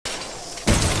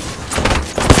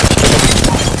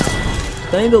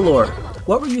Bangalore,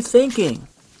 what were you thinking?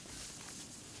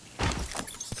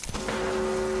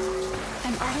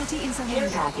 I'm already in the Care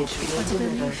package being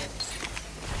delivered.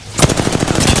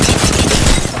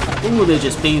 Ooh, they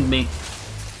just beamed me.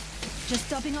 Just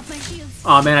topping off my shields.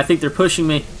 Aw, man, I think they're pushing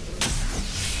me.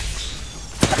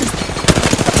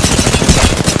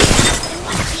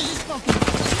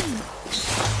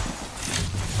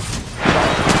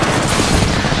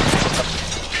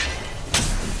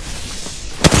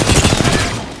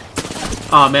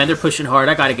 Aw, man, they're pushing hard.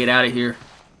 I gotta get out of here.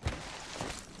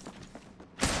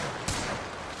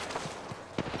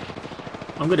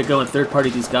 I'm gonna go and third party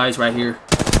these guys right here.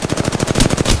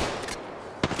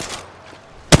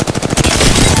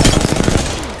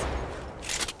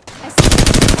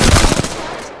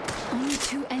 Only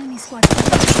 2 enemy squads.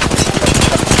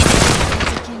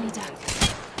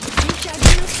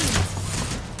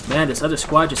 Man, this other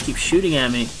squad just keeps shooting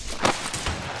at me.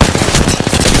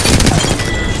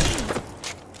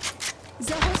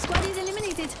 The whole squad is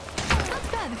eliminated.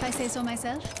 Not bad if I say so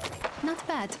myself. Not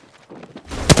bad.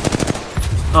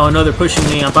 Oh no, they're pushing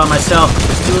me. I'm by myself.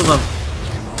 There's 2 of them.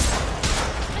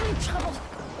 I'm in trouble.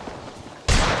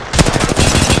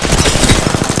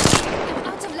 I'm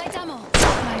out of light ammo.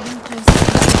 My ring closes.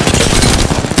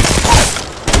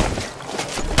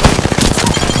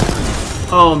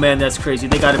 Oh man, that's crazy.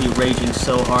 They gotta be raging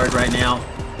so hard right now.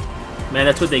 Man,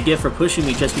 that's what they get for pushing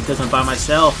me just because I'm by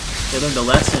myself. They learned a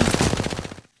lesson.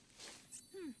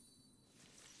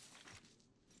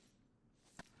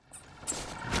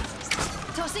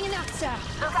 Tossing an axe, sir.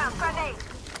 Look out, grenade!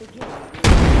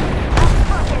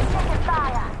 Focus, taking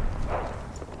fire!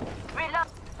 Reload!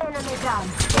 Enemy down!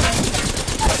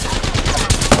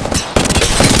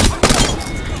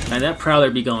 Man, that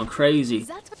Prowler be going crazy.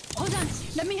 Hold on,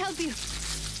 let me help you.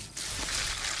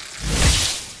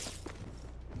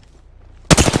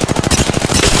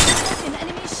 An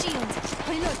enemy shield.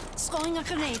 Reload. Throwing a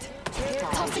grenade.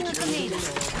 Tossing a grenade.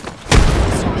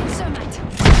 Throwing thermite.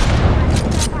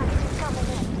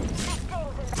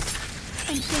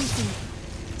 I'm thinking.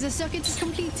 The circuit is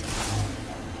complete.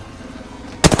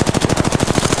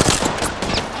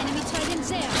 Enemy trident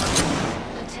there.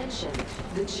 Attention,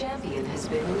 the champion has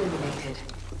been eliminated.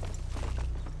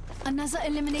 Another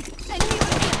eliminated. Enemy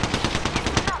right here.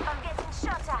 Stop, I'm getting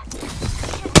shot at!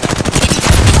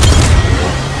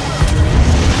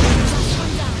 Last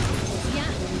one down. Yeah,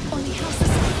 only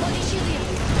houses. Body shield here.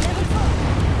 Level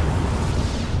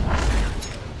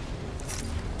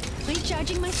 4.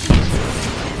 Recharging my shields.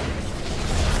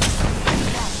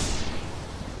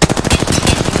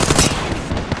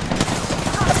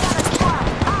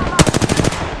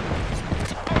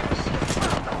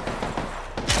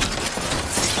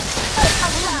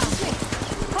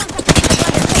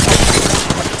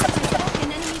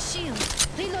 An enemy shield.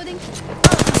 Reloading.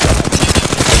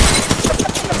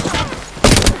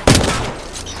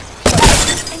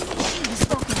 Enemy shield is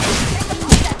broken.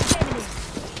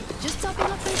 Just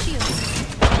topping up their shields.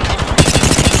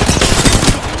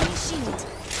 Enemy shield.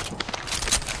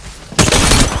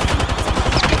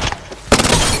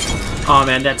 Oh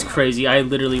man, that's crazy. I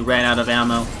literally ran out of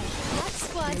ammo. That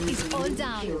squad is all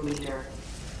down. Kilometer.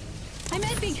 I'm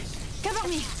helping. Cover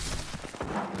me.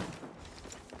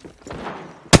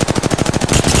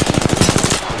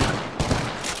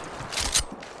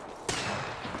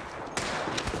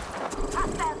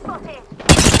 Hostile spotted!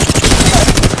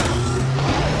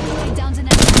 Lay down the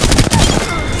enemy.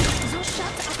 Those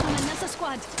shots are from another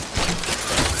squad.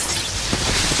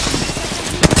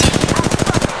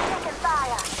 Taking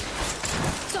fire!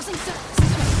 Tossing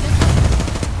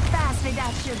Fast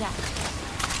without sugar!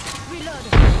 Reload.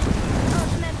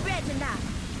 Ultimate bread now!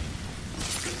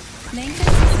 Laying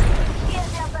fences.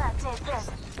 Here's your birthday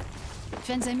present!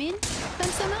 Fence them in,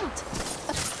 fence them out.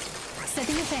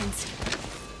 Setting a fence.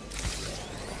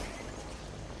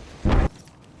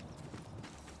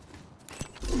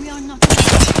 We are not.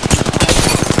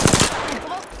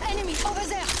 Oh, enemy over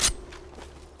there.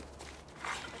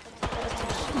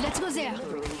 Let's go there.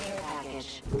 Care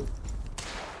package.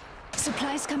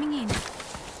 Supplies coming in.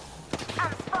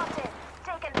 I'm spotted!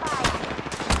 Taking fire!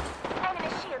 Enemy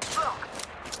shield broke!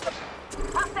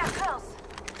 Hostile close!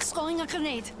 Throwing a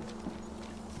grenade.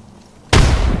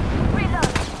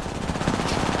 Reload!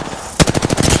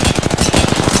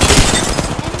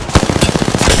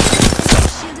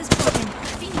 Shield is broken.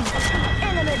 Finish.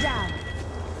 Enemy down!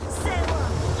 Say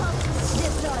one!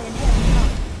 Deploying heavy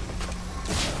pump!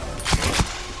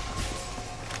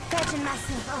 Patching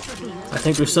myself off of you! I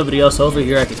think there's somebody else over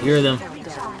here. I could hear them.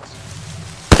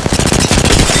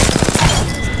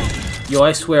 Yo,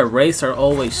 I swear, wraiths are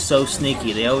always so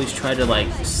sneaky. They always try to,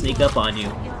 like, sneak up on you.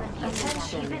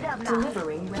 Attention,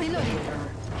 delivering replicator.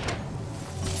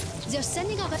 They're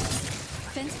sending up a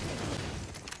fence.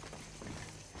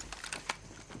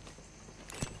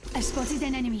 I've spotted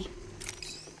an enemy.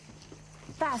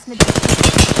 Fast,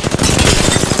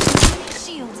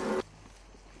 Shield.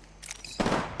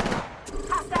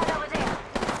 hostile over there.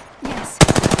 Yes.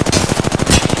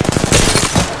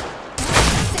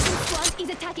 Second squad is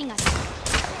attacking us.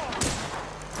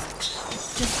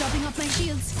 Just topping up my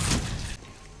shields.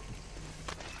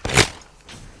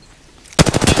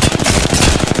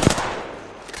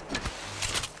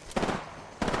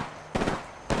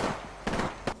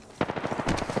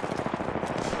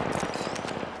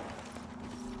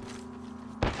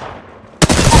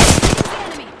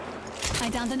 I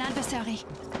downed an adversary.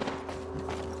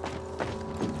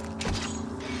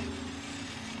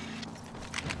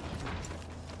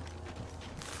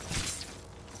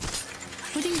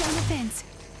 Putting down the fence.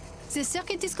 The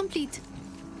circuit is complete.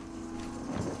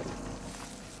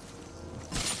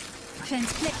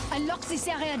 Fence plate. I locked this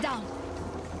area down.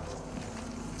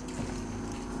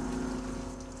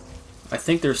 I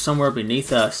think they're somewhere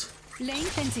beneath us. Laying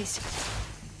fences.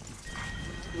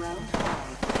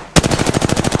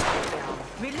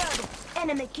 Reload.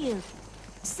 Enemy killed.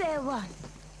 Say one.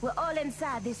 We're all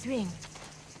inside this ring.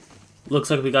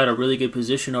 Looks like we got a really good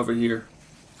position over here.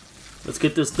 Let's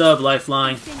get this dub,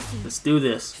 Lifeline. Let's do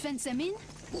this. Fence them in.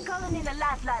 Calling in a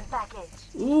lifeline package.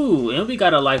 Ooh, and we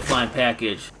got a Lifeline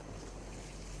package.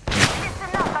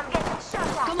 Listen up, I'm getting shot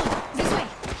at. Come on, this way.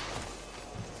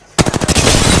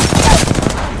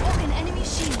 Broken enemy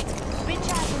shield.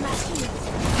 Recharging my shield.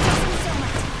 Thank you so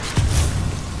much.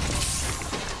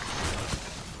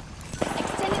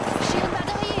 Extended shield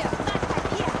battle here.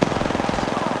 Here.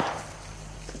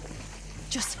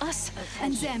 Just us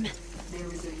and them. There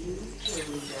is a new kill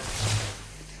leader.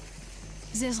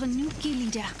 There's a new kill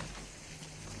leader.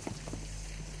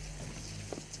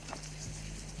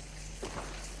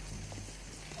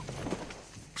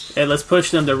 Hey, let's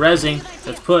push them. They're rezzing.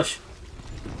 Let's push.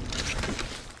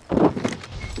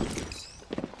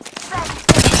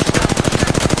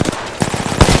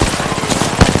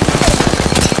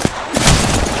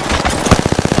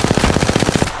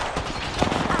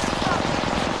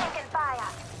 Taking fire.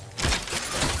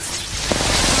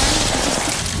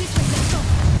 This way, let's go.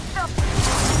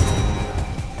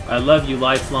 I love you,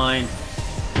 Lifeline.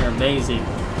 You're amazing.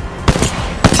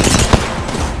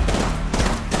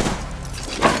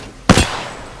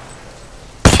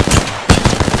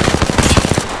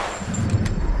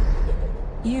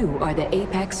 You are the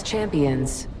Apex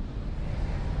Champions.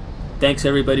 Thanks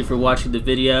everybody for watching the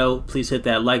video. Please hit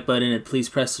that like button and please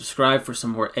press subscribe for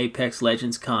some more Apex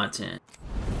Legends content.